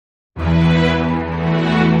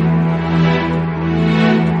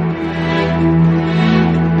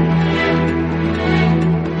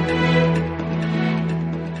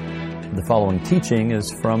following teaching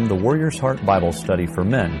is from the Warrior's Heart Bible Study for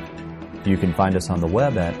Men. You can find us on the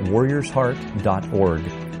web at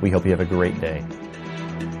warriorsheart.org. We hope you have a great day.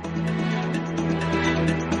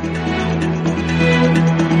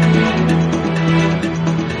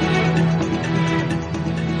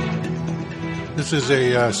 This is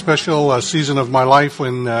a special season of my life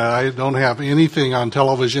when I don't have anything on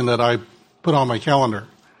television that I put on my calendar.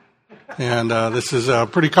 And this is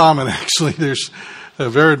pretty common, actually.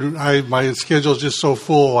 My schedule is just so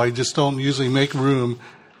full, I just don't usually make room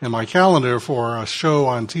in my calendar for a show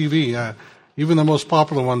on TV. Even the most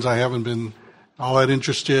popular ones, I haven't been all that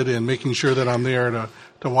interested in making sure that I'm there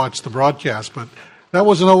to watch the broadcast. But that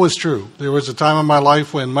wasn't always true. There was a time in my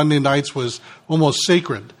life when Monday nights was almost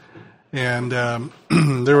sacred. And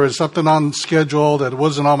there was something on schedule that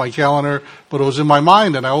wasn't on my calendar, but it was in my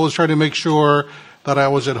mind. And I always tried to make sure that I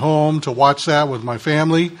was at home to watch that with my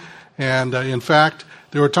family. And in fact,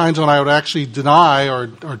 there were times when I would actually deny or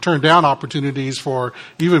turn down opportunities for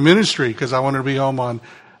even ministry because I wanted to be home on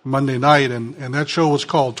Monday night. And that show was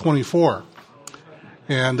called 24.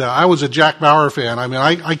 And I was a Jack Bauer fan. I mean,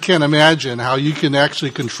 I can't imagine how you can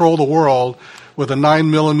actually control the world with a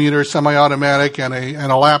 9mm semi-automatic and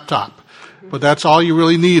a laptop. But that's all you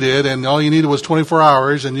really needed, and all you needed was 24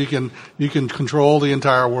 hours, and you can control the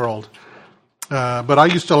entire world. But I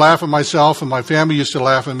used to laugh at myself, and my family used to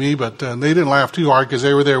laugh at me, but they didn't laugh too hard because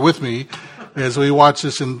they were there with me as we watched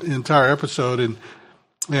this entire episode.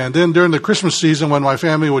 And then during the Christmas season, when my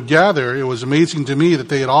family would gather, it was amazing to me that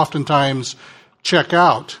they would oftentimes check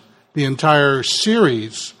out the entire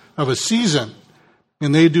series of a season,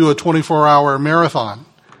 and they do a 24-hour marathon.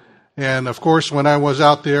 And of course, when I was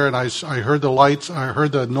out there and I heard the lights, I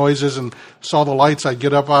heard the noises and saw the lights, I'd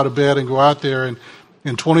get up out of bed and go out there,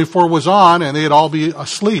 and 24 was on, and they'd all be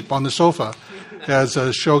asleep on the sofa as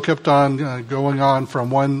the show kept on going on from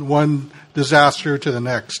one disaster to the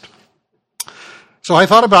next. So I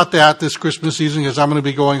thought about that this Christmas season because I'm going to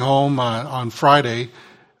be going home on Friday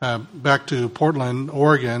back to Portland,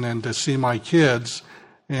 Oregon, and to see my kids.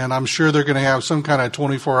 And I'm sure they're going to have some kind of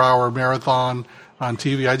 24-hour marathon on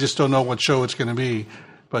TV. I just don't know what show it's going to be.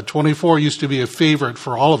 But 24 used to be a favorite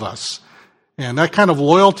for all of us. And that kind of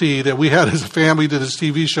loyalty that we had as a family to this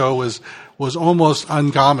TV show was almost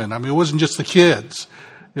uncommon. I mean, it wasn't just the kids.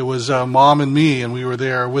 It was Mom and me, and we were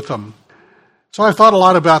there with them. So I thought a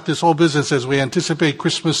lot about this whole business as we anticipate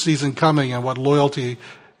Christmas season coming and what loyalty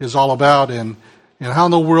is all about, and how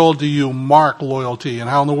in the world do you mark loyalty, and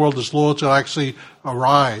how in the world does loyalty actually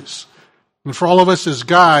arise? And for all of us as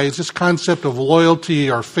guys, this concept of loyalty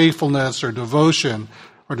or faithfulness or devotion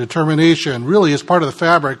or determination really is part of the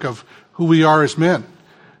fabric of who we are as men.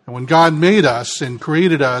 And when God made us and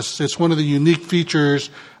created us, it's one of the unique features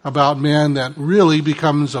about men that really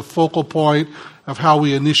becomes a focal point of how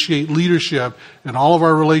we initiate leadership in all of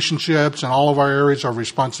our relationships and all of our areas of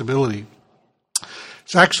responsibility.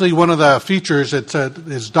 It's actually one of the features that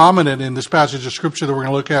is dominant in this passage of Scripture that we're going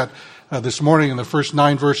to look at this morning in the first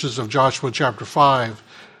 9 verses of Joshua chapter 5.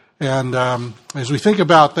 And as we think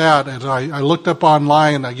about that, as I looked up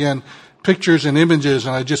online, again, pictures and images,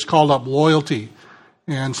 and I just called up loyalty.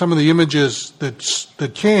 And some of the images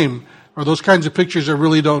that came are those kinds of pictures that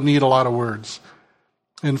really don't need a lot of words.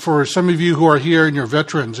 And for some of you who are here and you're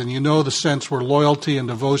veterans, and you know the sense where loyalty and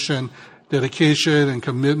devotion, dedication and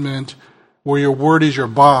commitment, where your word is your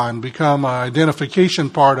bond, become an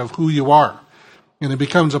identification part of who you are. And it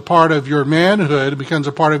becomes a part of your manhood, it becomes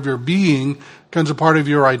a part of your being, it becomes a part of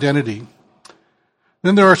your identity.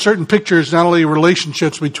 Then there are certain pictures, not only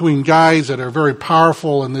relationships between guys that are very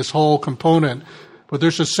powerful in this whole component, but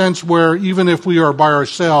there's a sense where even if we are by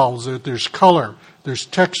ourselves, that there's color, there's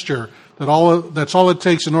texture, that's all it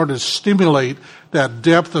takes in order to stimulate that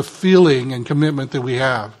depth of feeling and commitment that we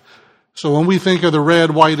have. So when we think of the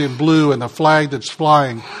red, white, and blue and the flag that's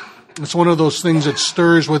flying, it's one of those things that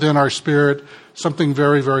stirs within our spirit something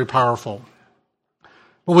very, very powerful.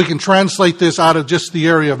 But we can translate this out of just the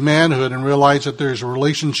area of manhood and realize that there's a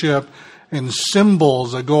relationship and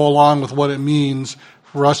symbols that go along with what it means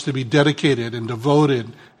for us to be dedicated and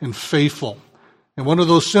devoted and faithful. And one of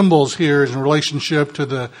those symbols here is in relationship to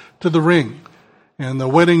the ring. And the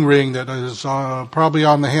wedding ring that is probably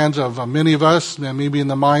on the hands of many of us, and maybe in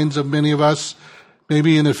the minds of many of us,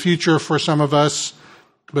 maybe in the future for some of us,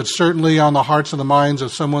 but certainly on the hearts and the minds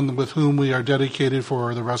of someone with whom we are dedicated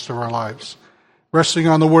for the rest of our lives. Resting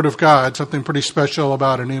on the Word of God, something pretty special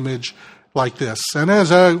about an image like this. And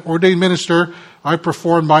as an ordained minister, I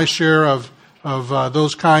performed my share of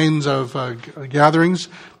those kinds of gatherings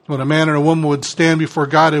when a man and a woman would stand before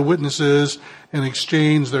God and witnesses and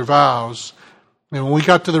exchange their vows. And when we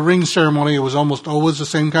got to the ring ceremony, it was almost always the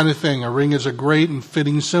same kind of thing. A ring is a great and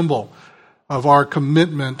fitting symbol of our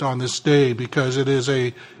commitment on this day, because it is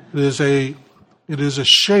a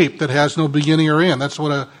shape that has no beginning or end. That's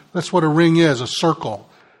what a ring is, a circle.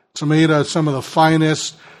 It's made of some of the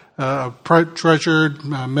finest treasured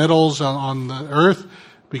metals on the earth,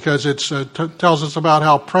 because it tells us about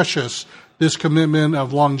how precious this commitment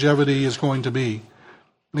of longevity is going to be.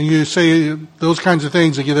 And you say those kinds of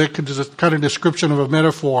things, that kind of description of a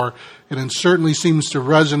metaphor, and it certainly seems to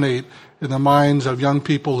resonate in the minds of young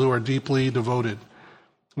people who are deeply devoted.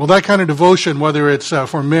 Well, that kind of devotion, whether it's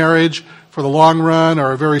for marriage, for the long run,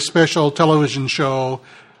 or a very special television show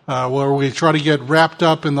where we try to get wrapped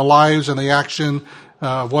up in the lives and the action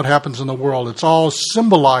of what happens in the world, it's all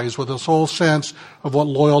symbolized with this whole sense of what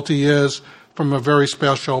loyalty is from a very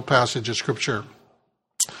special passage of Scripture.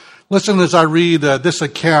 Listen as I read this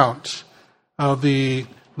account of the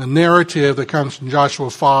narrative that comes from Joshua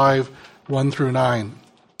 5, 1 through 9.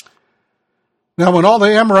 Now when all the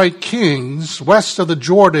Amorite kings west of the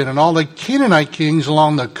Jordan and all the Canaanite kings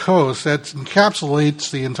along the coast, that encapsulates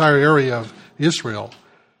the entire area of Israel,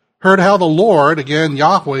 heard how the Lord, again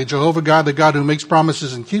Yahweh, Jehovah God, the God who makes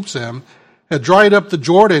promises and keeps them, had dried up the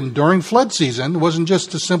Jordan during flood season. It wasn't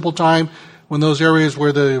just a simple time when those areas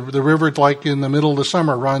where the river, like in the middle of the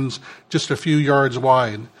summer, runs just a few yards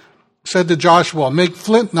wide. Said to Joshua, make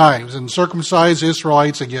flint knives and circumcise the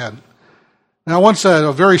Israelites again. Now, once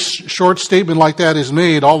a very short statement like that is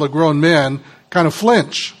made, all the grown men kind of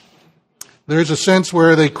flinch. There's a sense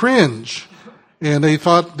where they cringe. And they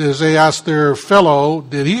thought, as they asked their fellow,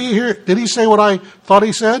 did he say what I thought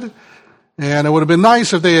he said? And it would have been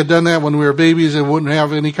nice if they had done that when we were babies and wouldn't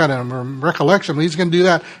have any kind of recollection. But he's going to do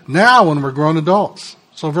that now when we're grown adults.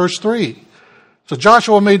 So verse 3. So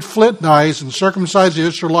Joshua made flint knives and circumcised the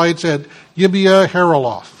Israelites at Gibeah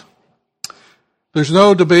Haraloth. There's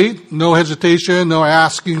no debate, no hesitation, no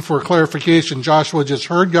asking for clarification. Joshua just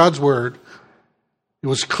heard God's word. It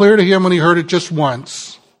was clear to him when he heard it just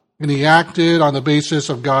once, and he acted on the basis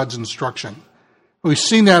of God's instruction. We've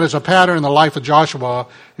seen that as a pattern in the life of Joshua.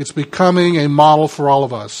 It's becoming a model for all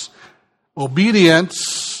of us.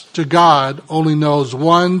 Obedience to God only knows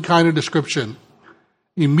one kind of description.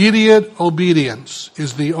 Immediate obedience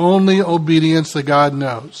is the only obedience that God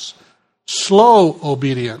knows. Slow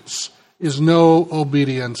obedience is no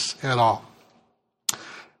obedience at all.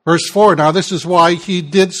 Verse 4, now this is why he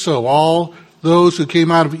did so. All those who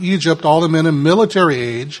came out of Egypt, all the men in military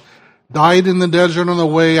age, died in the desert on the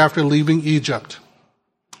way after leaving Egypt.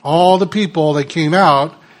 All the people that came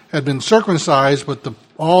out had been circumcised, but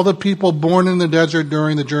all the people born in the desert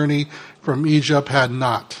during the journey from Egypt had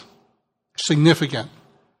not. Significant.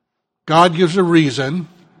 God gives a reason.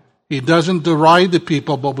 He doesn't deride the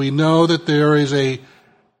people, but we know that there is a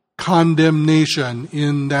condemnation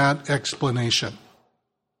in that explanation.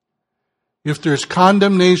 If there's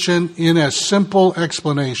condemnation in a simple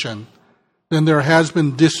explanation, then there has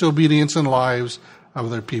been disobedience in the lives of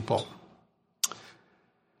their people.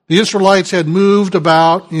 The Israelites had moved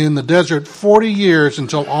about in the desert 40 years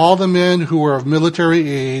until all the men who were of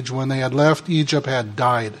military age when they had left Egypt had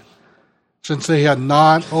died, since they had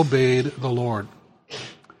not obeyed the Lord.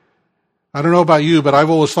 I don't know about you, but I've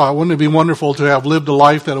always thought, wouldn't it be wonderful to have lived a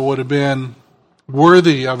life that would have been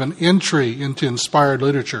worthy of an entry into inspired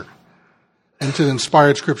literature, into the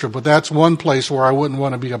inspired Scripture? But that's one place where I wouldn't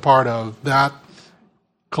want to be a part of that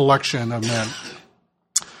collection of men.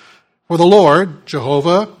 For the Lord,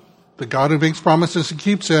 Jehovah, the God who makes promises and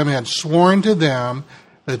keeps them, had sworn to them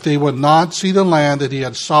that they would not see the land that he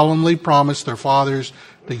had solemnly promised their fathers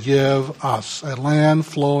to give us, a land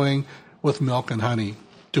flowing with milk and honey.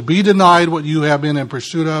 To be denied what you have been in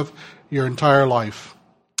pursuit of your entire life.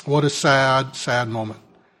 What a sad, sad moment.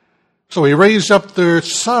 So he raised up their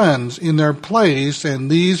sons in their place, and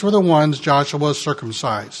these were the ones Joshua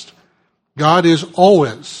circumcised. God is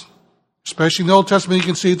always, especially in the Old Testament, you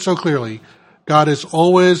can see it so clearly, God is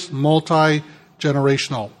always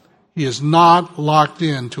multi-generational. He is not locked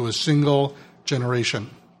into a single generation.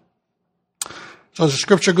 So as the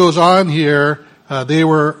scripture goes on here,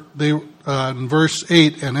 in verse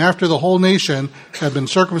 8, and after the whole nation had been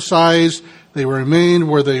circumcised, they remained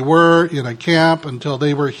where they were in a camp until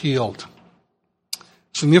they were healed.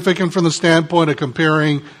 Significant from the standpoint of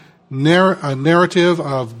comparing a narrative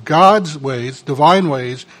of God's ways, divine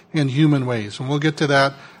ways, and human ways. And we'll get to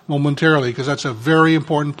that momentarily because that's a very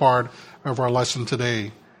important part of our lesson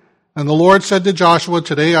today. And the Lord said to Joshua,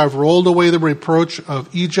 today I've rolled away the reproach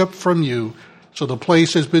of Egypt from you, so the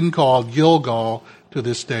place has been called Gilgal to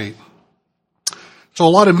this day. So a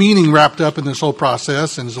lot of meaning wrapped up in this whole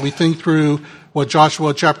process. And as we think through what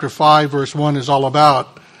Joshua chapter 5, verse 1 is all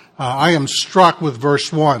about, I am struck with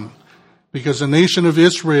verse 1, because the nation of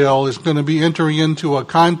Israel is going to be entering into a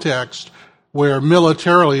context where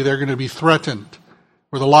militarily they're going to be threatened,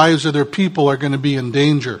 where the lives of their people are going to be in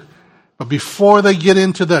danger. But before they get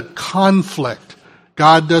into that conflict,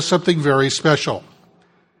 God does something very special.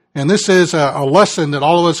 And this is a lesson that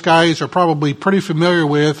all of us guys are probably pretty familiar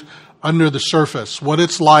with under the surface, what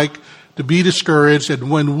it's like to be discouraged, and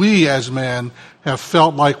when we as men have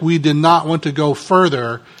felt like we did not want to go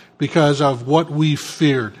further because of what we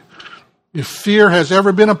feared. If fear has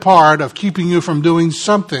ever been a part of keeping you from doing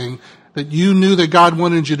something that you knew that God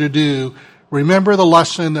wanted you to do, remember the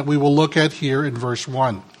lesson that we will look at here in verse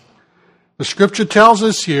 1. The scripture tells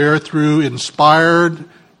us here through inspired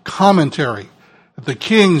commentary that the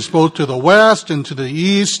kings both to the west and to the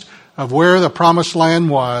east of where the promised land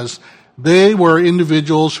was, they were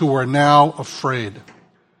individuals who were now afraid.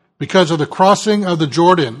 Because of the crossing of the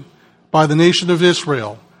Jordan by the nation of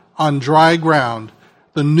Israel on dry ground,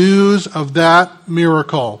 the news of that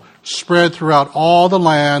miracle spread throughout all the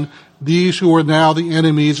land, these who were now the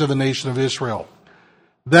enemies of the nation of Israel.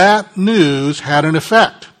 That news had an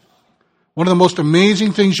effect. One of the most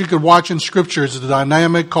amazing things you could watch in Scripture is the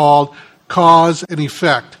dynamic called cause and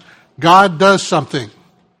effect. God does something,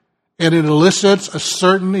 and it elicits a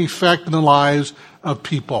certain effect in the lives of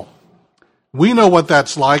people. We know what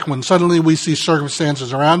that's like when suddenly we see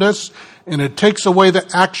circumstances around us, and it takes away the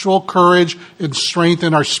actual courage and strength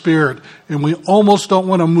in our spirit, and we almost don't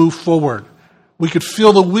want to move forward. We could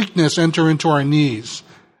feel the weakness enter into our knees,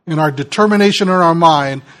 and our determination in our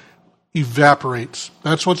mind evaporates.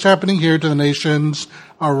 That's what's happening here to the nations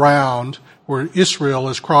around where Israel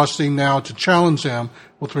is crossing now to challenge them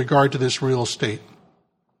with regard to this real estate.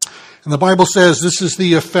 And the Bible says this is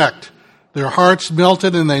the effect. Their hearts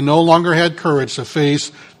melted and they no longer had courage to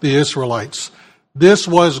face the Israelites. This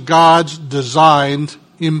was God's designed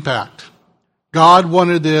impact. God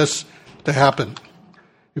wanted this to happen.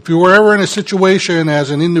 If you were ever in a situation as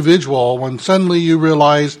an individual when suddenly you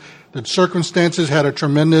realized that circumstances had a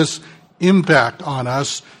tremendous impact on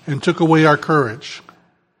us and took away our courage,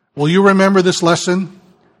 will you remember this lesson?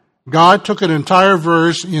 God took an entire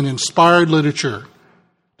verse in inspired literature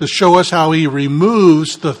to show us how he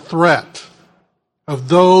removes the threat of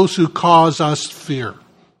those who cause us fear.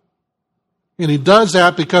 And he does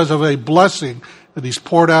that because of a blessing that he's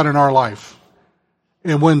poured out in our life.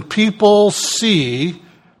 And when people see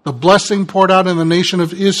the blessing poured out in the nation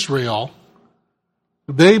of Israel,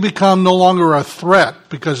 they become no longer a threat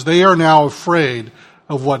because they are now afraid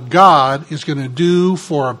of what God is going to do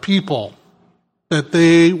for a people that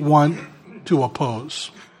they want to oppose.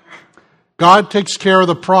 God takes care of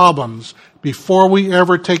the problems before we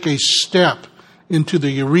ever take a step into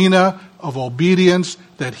the arena of obedience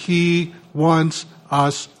that he wants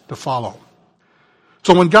us to follow.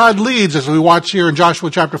 So when God leads, as we watch here in Joshua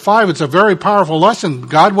chapter 5, it's a very powerful lesson.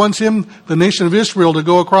 God wants the nation of Israel, to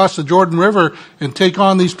go across the Jordan River and take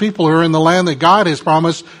on these people who are in the land that God has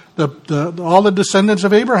promised all the descendants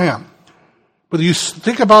of Abraham. But you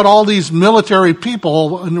think about all these military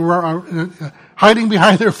people hiding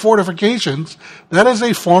behind their fortifications. That is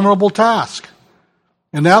a formidable task.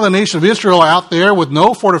 And now the nation of Israel out there with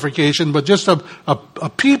no fortification, but just a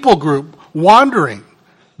people group wandering.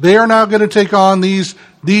 They are now going to take on these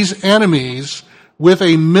enemies with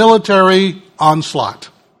a military onslaught.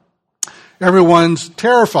 Everyone's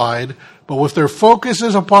terrified, but with their focus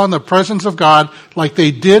is upon the presence of God, like they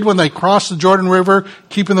did when they crossed the Jordan River,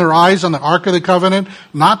 keeping their eyes on the Ark of the Covenant,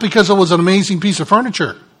 not because it was an amazing piece of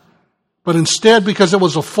furniture, but instead because it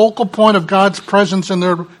was a focal point of God's presence in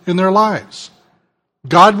their lives.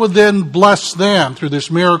 God would then bless them through this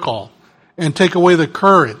miracle and take away the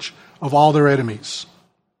courage of all their enemies.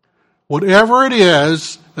 Whatever it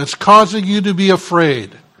is that's causing you to be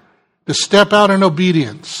afraid, to step out in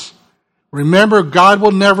obedience, remember God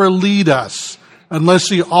will never lead us unless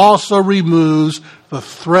he also removes the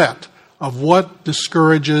threat of what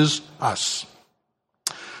discourages us.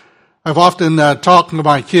 I've often talked to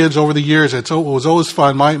my kids over the years. It was always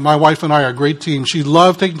fun. My wife and I are a great team. She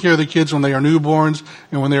loved taking care of the kids when they are newborns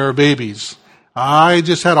and when they are babies. I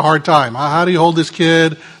just had a hard time. How do you hold this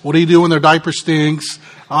kid? What do you do when their diaper stinks?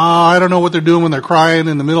 I don't know what they're doing when they're crying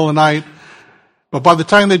in the middle of the night. But by the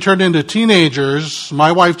time they turned into teenagers,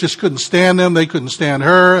 my wife just couldn't stand them. They couldn't stand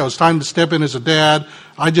her. It was time to step in as a dad.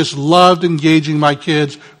 I just loved engaging my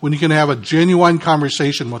kids when you can have a genuine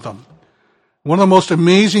conversation with them. One of the most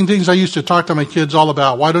amazing things I used to talk to my kids all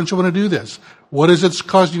about, why don't you want to do this? What is it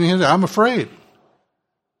causing you to do that? I'm afraid.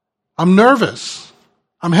 I'm nervous.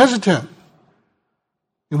 I'm hesitant.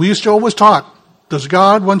 And we used to always talk, does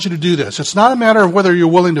God want you to do this? It's not a matter of whether you're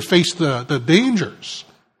willing to face the dangers.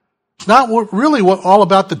 It's not really all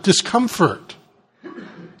about the discomfort.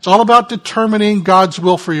 It's all about determining God's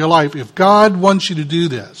will for your life. If God wants you to do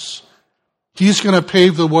this, He's going to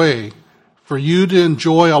pave the way for you to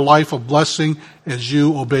enjoy a life of blessing as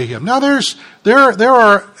you obey Him. Now, there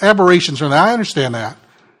are aberrations from that. I understand that.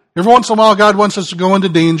 Every once in a while, God wants us to go into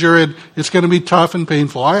danger, and it's going to be tough and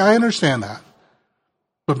painful. I understand that.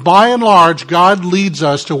 But by and large, God leads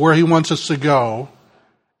us to where He wants us to go,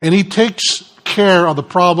 and He takes care of the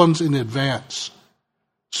problems in advance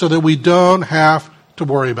so that we don't have to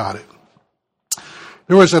worry about it.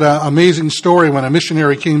 There was an amazing story when a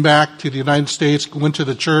missionary came back to the United States, went to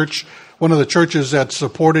the church, one of the churches that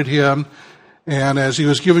supported him, and as he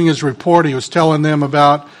was giving his report, he was telling them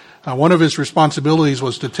about one of his responsibilities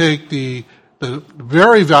was to take the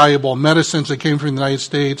very valuable medicines that came from the United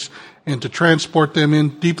States and to transport them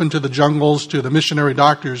in deep into the jungles to the missionary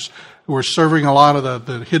doctors who were serving a lot of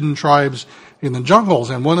the hidden tribes in the jungles.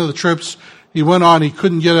 And one of the trips he went on, he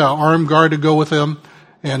couldn't get an armed guard to go with him,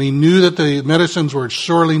 and he knew that the medicines were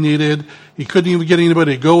sorely needed. He couldn't even get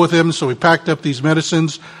anybody to go with him, so he packed up these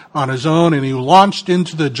medicines on his own, and he launched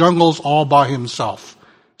into the jungles all by himself.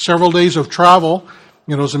 Several days of travel.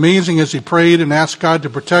 It was amazing as he prayed and asked God to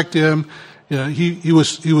protect him. He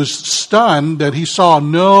was stunned that he saw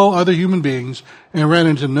no other human beings and ran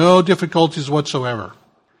into no difficulties whatsoever.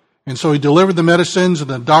 And so he delivered the medicines, and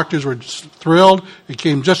the doctors were thrilled. It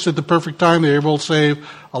came just at the perfect time. They were able to save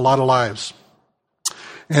a lot of lives.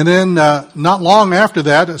 And then not long after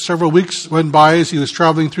that, several weeks went by as he was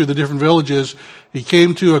traveling through the different villages. He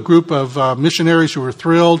came to a group of missionaries who were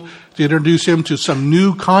thrilled to introduce him to some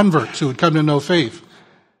new converts who had come to know faith.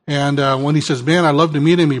 And when he says, man, I'd love to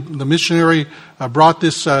meet him, the missionary brought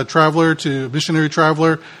this missionary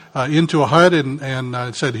traveler into a hut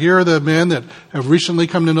and said, here are the men that have recently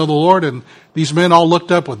come to know the Lord. And these men all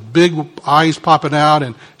looked up with big eyes popping out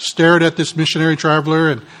and stared at this missionary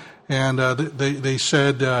traveler. And they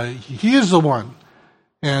said, he is the one.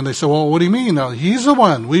 And they said, well, what do you mean? No, he's the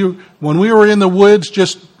one. When we were in the woods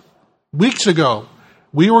just weeks ago,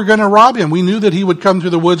 we were going to rob him. We knew that he would come through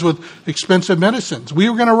the woods with expensive medicines. We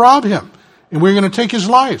were going to rob him, and we were going to take his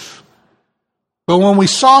life. But when we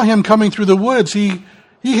saw him coming through the woods, he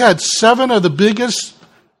had 7 of the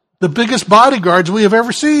biggest bodyguards we have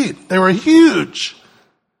ever seen. They were huge,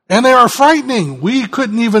 and they are frightening. We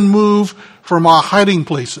couldn't even move from our hiding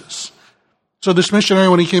places. So this missionary,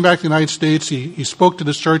 when he came back to the United States, he spoke to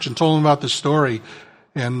this church and told them about this story.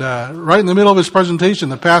 And right in the middle of his presentation,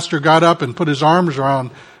 the pastor got up and put his arms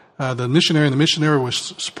around the missionary, and the missionary was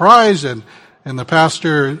surprised, and the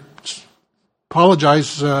pastor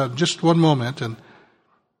apologized just one moment, and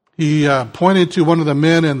he pointed to one of the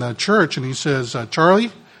men in the church, and he says,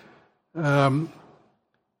 Charlie, hold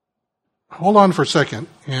on for a second.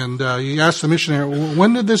 And he asked the missionary,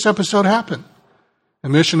 when did this episode happen? The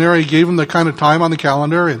missionary gave him the kind of time on the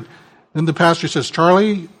calendar, and then the pastor says,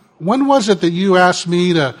 Charlie, when was it that you asked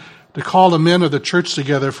me to call the men of the church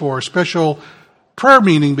together for a special prayer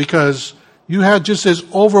meeting because you had just this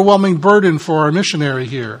overwhelming burden for our missionary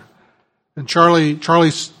here? And Charlie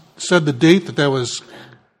said the date that was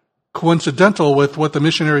coincidental with what the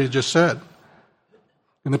missionary just said.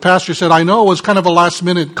 And the pastor said, I know it was kind of a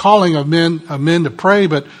last-minute calling of men to pray,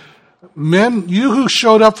 but men, you who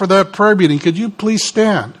showed up for that prayer meeting, could you please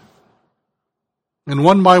stand? And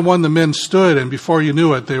one by one the men stood, and before you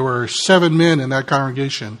knew it, there were 7 men in that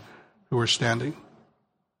congregation who were standing.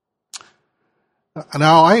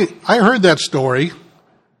 Now, I heard that story,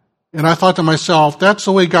 and I thought to myself, that's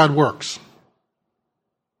the way God works.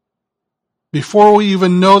 Before we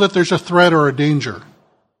even know that there's a threat or a danger,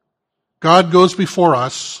 God goes before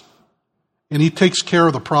us, and He takes care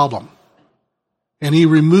of the problem. And He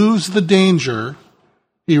removes the danger,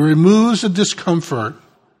 He removes the discomfort,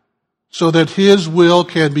 so that His will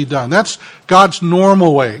can be done. That's God's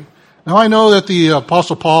normal way. Now I know that the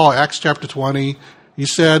Apostle Paul, Acts chapter 20, he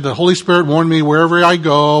said, the Holy Spirit warned me wherever I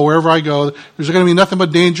go, there's going to be nothing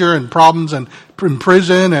but danger and problems and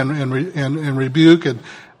prison and rebuke. And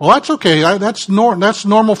well, that's okay. That's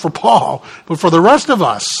normal for Paul. But for the rest of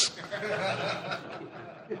us,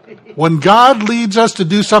 when God leads us to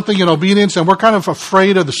do something in obedience and we're kind of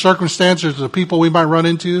afraid of the circumstances of the people we might run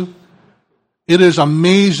into, it is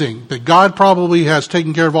amazing that God probably has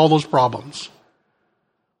taken care of all those problems.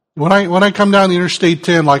 When I come down the Interstate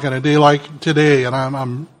 10, like on a day like today, and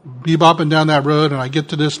I'm bebopping down that road, and I get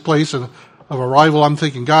to this place of arrival, I'm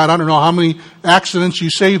thinking, God, I don't know how many accidents you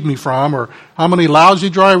saved me from, or how many lousy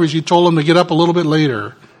drivers you told them to get up a little bit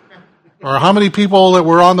later. Or how many people that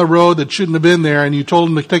were on the road that shouldn't have been there and you told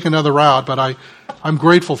them to take another route, but I'm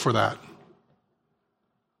grateful for that.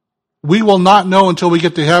 We will not know until we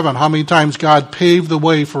get to heaven how many times God paved the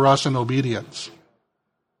way for us in obedience.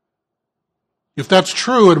 If that's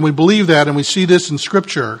true and we believe that and we see this in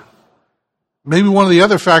Scripture, maybe one of the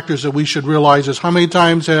other factors that we should realize is how many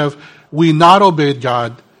times have we not obeyed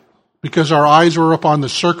God because our eyes were upon the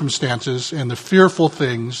circumstances and the fearful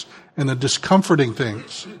things and the discomforting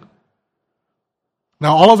things.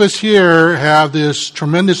 Now, all of us here have this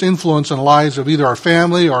tremendous influence in the lives of either our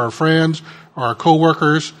family or our friends or our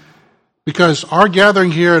coworkers, because our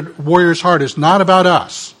gathering here at Warrior's Heart is not about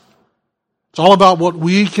us. It's all about what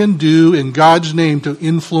we can do in God's name to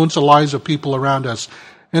influence the lives of people around us.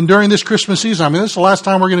 And during this Christmas season, this is the last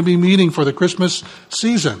time we're going to be meeting for the Christmas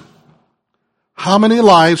season. How many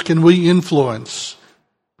lives can we influence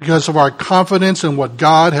because of our confidence in what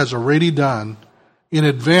God has already done in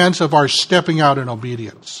advance of our stepping out in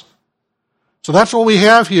obedience? So that's what we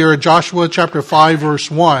have here in Joshua chapter 5,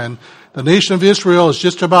 verse 1. The nation of Israel is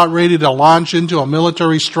just about ready to launch into a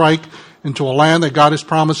military strike into a land that God has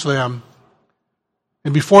promised them.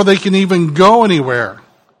 And before they can even go anywhere,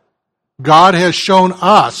 God has shown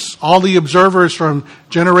us, all the observers from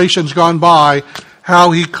generations gone by,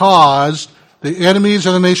 how He caused the enemies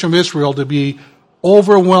of the nation of Israel to be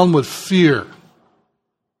overwhelmed with fear.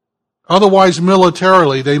 Otherwise,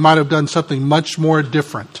 militarily, they might have done something much more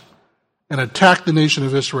different and attacked the nation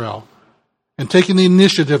of Israel and taken the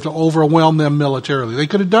initiative to overwhelm them militarily. They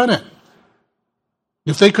could have done it.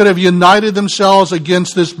 If they could have united themselves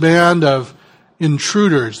against this band of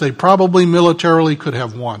intruders, they probably militarily could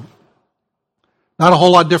have won. Not a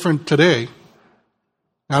whole lot different today.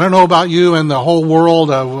 I don't know about you and the whole world,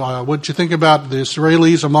 what you think about the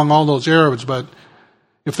Israelis among all those Arabs, but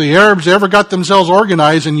if the Arabs ever got themselves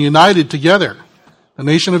organized and united together, the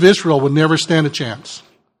nation of Israel would never stand a chance.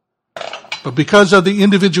 But because of the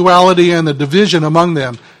individuality and the division among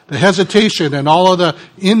them, the hesitation and all of the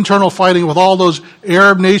internal fighting with all those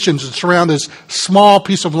Arab nations that surround this small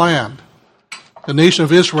piece of land, the nation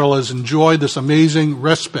of Israel has enjoyed this amazing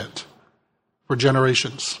respite for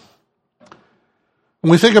generations. When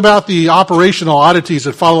we think about the operational oddities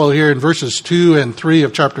that follow here in verses 2 and 3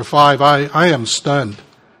 of chapter 5, I am stunned.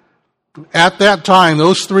 At that time,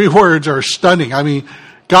 those three words are stunning.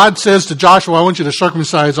 God says to Joshua, I want you to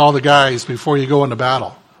circumcise all the guys before you go into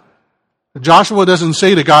battle. Joshua doesn't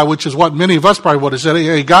say to God, which is what many of us probably would have said,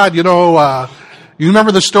 hey, God, you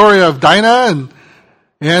remember the story of Dinah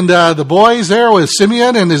and the boys there with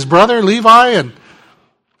Simeon and his brother Levi, and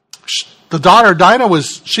the daughter Dinah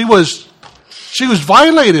was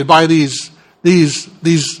violated by these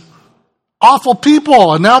awful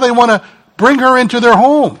people, and now they want to bring her into their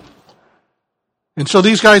home. And so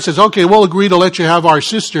these guys says, okay, we'll agree to let you have our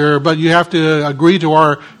sister, but you have to agree to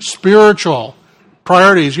our spiritual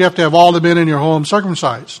priorities. You have to have all the men in your home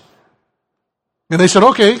circumcised. And they said,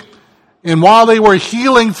 okay. And while they were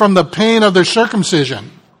healing from the pain of their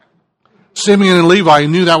circumcision, Simeon and Levi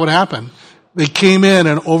knew that would happen. They came in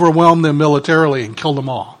and overwhelmed them militarily and killed them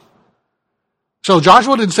all. So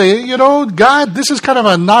Joshua didn't say, God, this is kind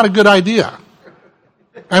of not a good idea.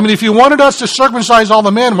 If you wanted us to circumcise all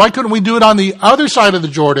the men, why couldn't we do it on the other side of the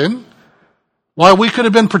Jordan? While we could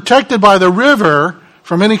have been protected by the river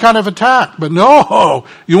from any kind of attack. But no,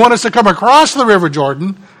 you want us to come across the river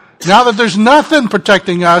Jordan, now that there's nothing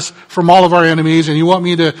protecting us from all of our enemies, and you want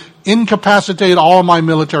me to incapacitate all my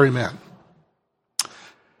military men.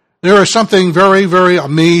 There is something very, very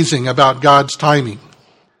amazing about God's timing.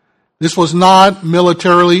 This was not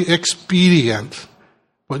militarily expedient.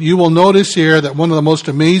 But you will notice here that one of the most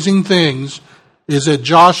amazing things is that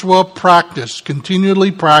Joshua continually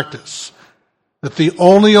practiced, that the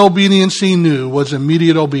only obedience he knew was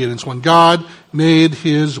immediate obedience when God made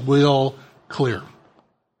His will clear.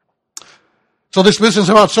 So this business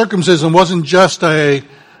about circumcision wasn't just a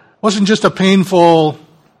painful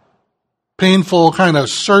kind of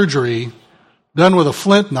surgery done with a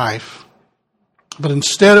flint knife, but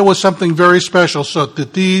instead it was something very special so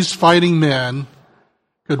that these fighting men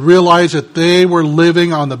could realize that they were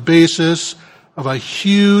living on the basis of a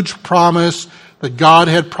huge promise that God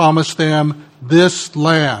had promised them, this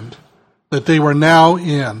land that they were now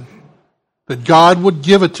in, that God would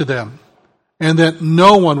give it to them, and that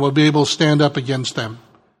no one would be able to stand up against them.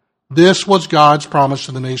 This was God's promise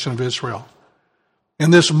to the nation of Israel.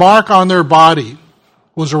 And this mark on their body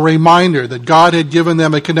was a reminder that God had given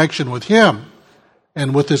them a connection with Him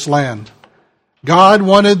and with this land. God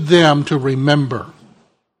wanted them to remember.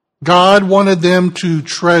 God wanted them to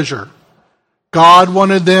treasure. God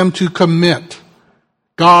wanted them to commit.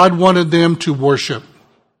 God wanted them to worship.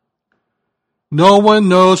 No one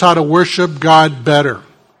knows how to worship God better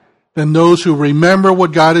than those who remember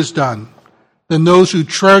what God has done, than those who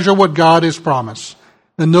treasure what God has promised,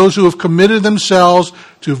 than those who have committed themselves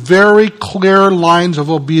to very clear lines of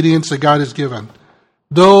obedience that God has given.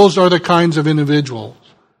 Those are the kinds of individuals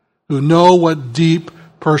who know what deep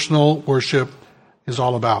personal worship is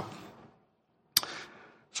all about.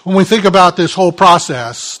 So when we think about this whole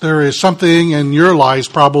process, there is something in your lives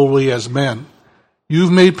probably as men.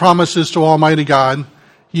 You've made promises to Almighty God.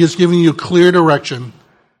 He has given you clear direction.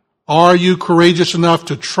 Are you courageous enough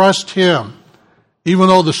to trust Him, even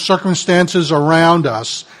though the circumstances around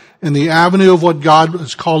us and the avenue of what God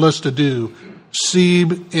has called us to do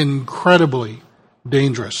seem incredibly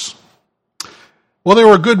dangerous? Well, there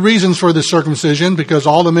were good reasons for this circumcision, because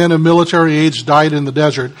all the men of military age died in the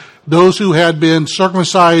desert. Those who had been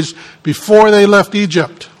circumcised before they left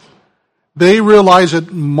Egypt, they realized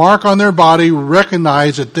that mark on their body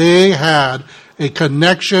recognized that they had a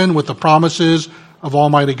connection with the promises of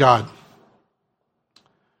Almighty God.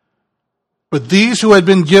 But these who had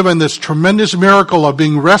been given this tremendous miracle of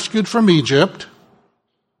being rescued from Egypt,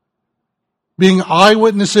 being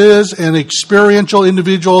eyewitnesses and experiential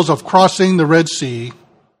individuals of crossing the Red Sea,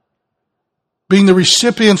 being the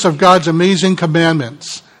recipients of God's amazing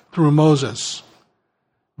commandments through Moses,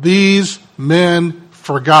 these men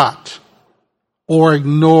forgot or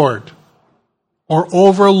ignored or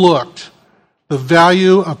overlooked the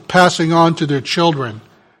value of passing on to their children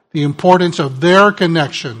the importance of their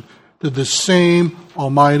connection to the same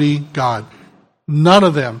Almighty God. None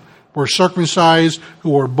of them were circumcised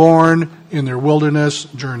who were born in their wilderness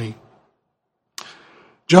journey.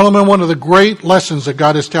 Gentlemen, one of the great lessons that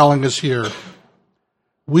God is telling us here,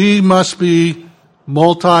 we must be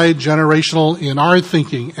multi-generational in our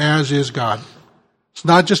thinking, as is God. It's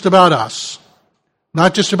not just about us,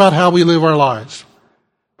 not just about how we live our lives,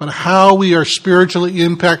 but how we are spiritually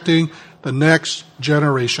impacting the next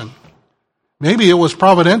generation. Maybe it was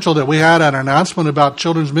providential that we had an announcement about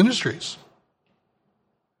children's ministries.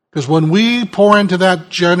 Because when we pour into that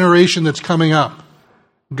generation that's coming up,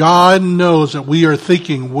 God knows that we are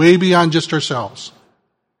thinking way beyond just ourselves.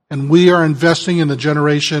 And we are investing in the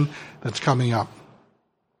generation that's coming up.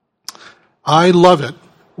 I love it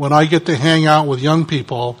when I get to hang out with young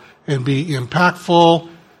people and be impactful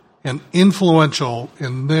and influential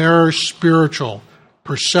in their spiritual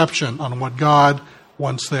perception on what God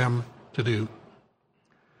wants them to do.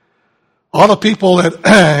 All the people that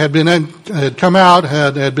had come out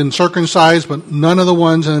had been circumcised, but none of the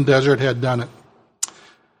ones in the desert had done it.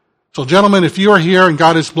 So, gentlemen, if you are here and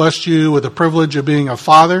God has blessed you with the privilege of being a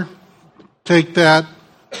father, take that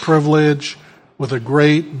privilege with a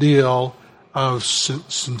great deal of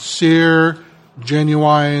sincere,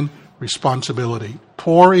 genuine responsibility.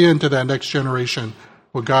 Pour into that next generation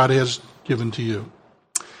what God has given to you.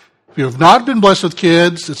 If you have not been blessed with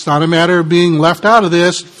kids, it's not a matter of being left out of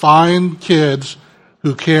this. Find kids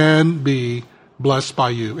who can be blessed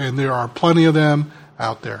by you. And there are plenty of them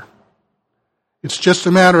out there. It's just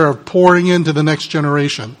a matter of pouring into the next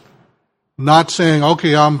generation. Not saying,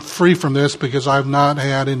 okay, I'm free from this because I've not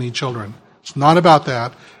had any children. It's not about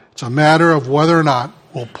that. It's a matter of whether or not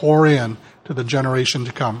we'll pour in to the generation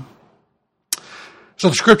to come. So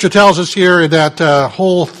the scripture tells us here that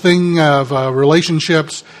whole thing of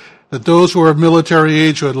relationships, that those who are of military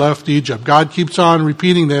age who had left Egypt. God keeps on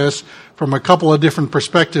repeating this from a couple of different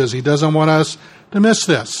perspectives. He doesn't want us to miss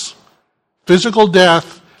this. Physical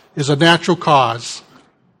death is a natural cause,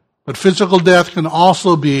 but physical death can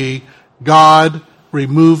also be God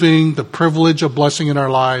removing the privilege of blessing in our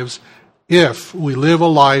lives if we live a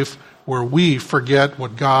life where we forget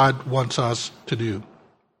what God wants us to do.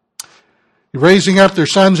 Raising up their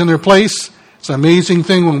sons in their place, it's an amazing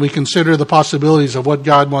thing when we consider the possibilities of what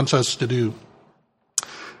God wants us to do.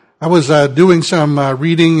 I was doing some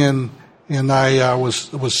reading and I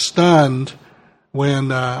was stunned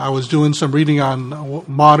when I was doing some reading on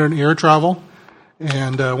modern air travel.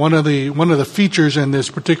 And one of the features in this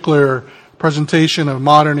particular presentation of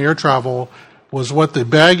modern air travel was what the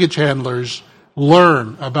baggage handlers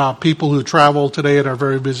learn about people who travel today in our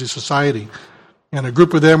very busy society. And a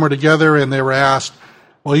group of them were together and they were asked,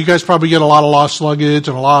 well, you guys probably get a lot of lost luggage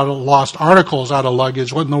and a lot of lost articles out of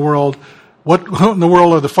luggage. What in the world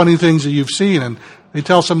are the funny things that you've seen? And they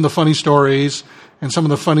tell some of the funny stories and some of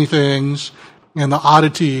the funny things and the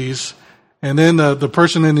oddities. And then the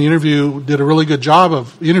person in the interview did a really good job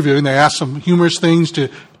of interviewing. They asked some humorous things to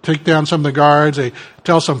take down some of the guards. They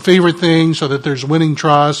tell some favorite things so that there's winning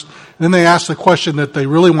trust. And then they ask the question that they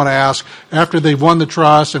really want to ask after they've won the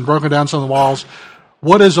trust and broken down some of the walls.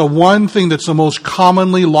 What is the one thing that's the most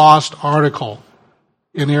commonly lost article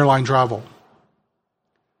in airline travel?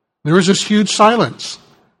 There was this huge silence.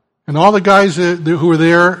 And all the guys who were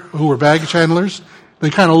there, who were baggage handlers, they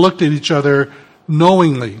kind of looked at each other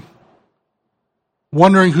knowingly,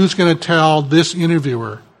 wondering who's going to tell this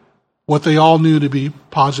interviewer what they all knew to be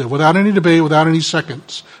positive. Without any debate, without any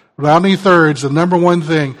seconds, without any thirds, the number one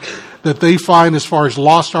thing that they find as far as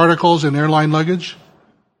lost articles in airline luggage,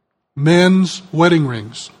 men's wedding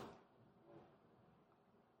rings.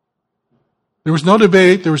 There was no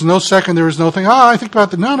debate, there was no second, there was no thing, I think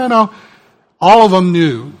about that. No. All of them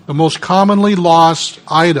knew the most commonly lost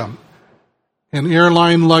item in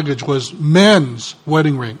airline luggage was men's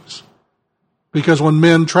wedding rings. Because when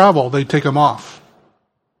men travel, they take them off.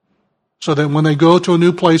 So that when they go to a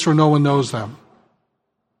new place where no one knows them,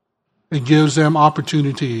 it gives them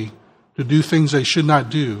opportunity to do things they should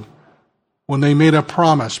not do when they made a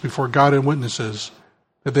promise before God and witnesses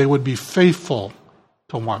that they would be faithful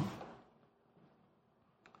to one.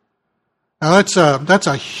 Now that's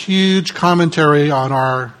a huge commentary on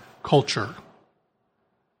our culture.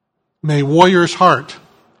 May Warrior's Heart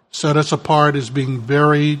set us apart as being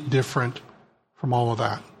very different from all of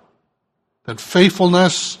that. That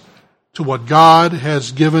faithfulness to what God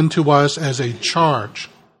has given to us as a charge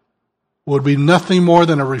would be nothing more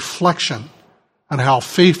than a reflection on how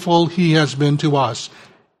faithful He has been to us,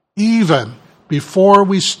 even before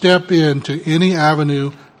we step into any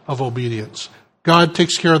avenue of obedience. God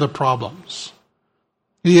takes care of the problems.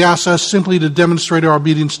 He asks us simply to demonstrate our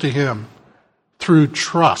obedience to Him through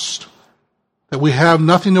trust, that we have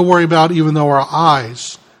nothing to worry about even though our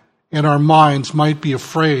eyes and our minds might be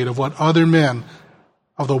afraid of what other men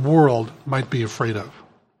of the world might be afraid of.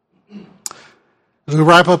 As we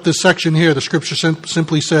wrap up this section here, the scripture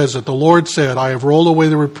simply says that the Lord said, I have rolled away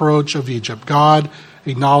the reproach of Egypt. God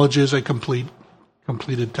acknowledges a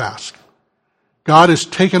completed task. God has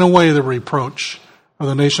taken away the reproach of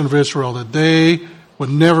the nation of Israel that they would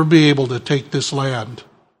never be able to take this land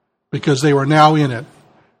because they were now in it,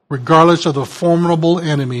 regardless of the formidable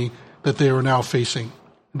enemy that they were now facing.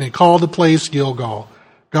 And they called the place Gilgal.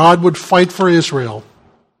 God would fight for Israel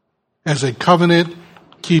as a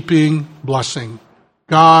covenant-keeping blessing.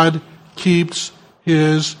 God keeps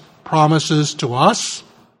His promises to us,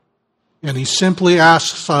 and He simply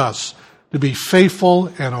asks us to be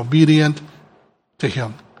faithful and obedient to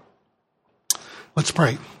Him. Let's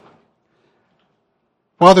pray.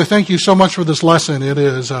 Father, thank you so much for this lesson. It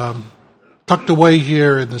is tucked away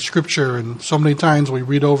here in the Scripture, and so many times we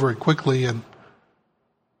read over it quickly, and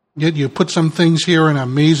yet you put some things here in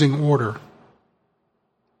amazing order,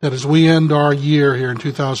 that as we end our year here in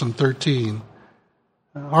 2013,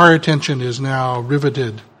 our attention is now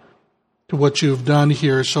riveted to what you've done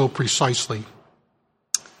here so precisely.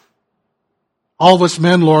 All of us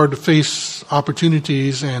men, Lord, face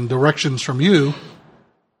opportunities and directions from you,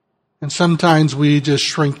 and sometimes we just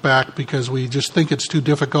shrink back because we just think it's too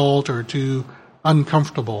difficult or too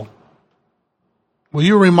uncomfortable. Will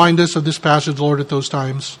you remind us of this passage, Lord, at those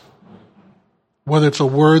times? Whether it's a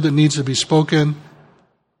word that needs to be spoken,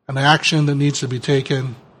 an action that needs to be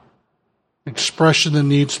taken, expression that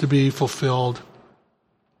needs to be fulfilled.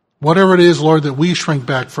 Whatever it is, Lord, that we shrink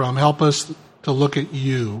back from, help us to look at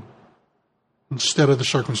you instead of the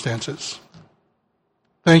circumstances.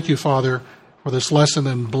 Thank you, Father, for this lesson,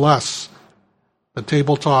 and bless the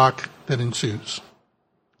table talk that ensues.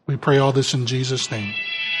 We pray all this in Jesus' name.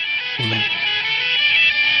 Amen.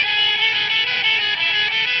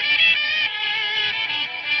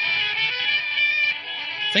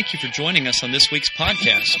 Thank you for joining us on this week's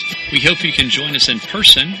podcast. We hope you can join us in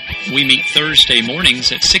person. We meet Thursday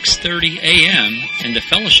mornings at 6:30 a.m. in the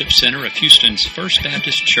Fellowship Center of Houston's First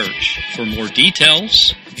Baptist Church. For more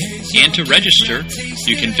details and to register,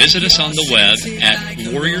 you can visit us on the web at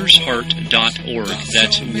warriorsheart.org.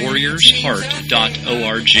 That's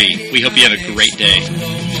warriorsheart.org. We hope you have a great day.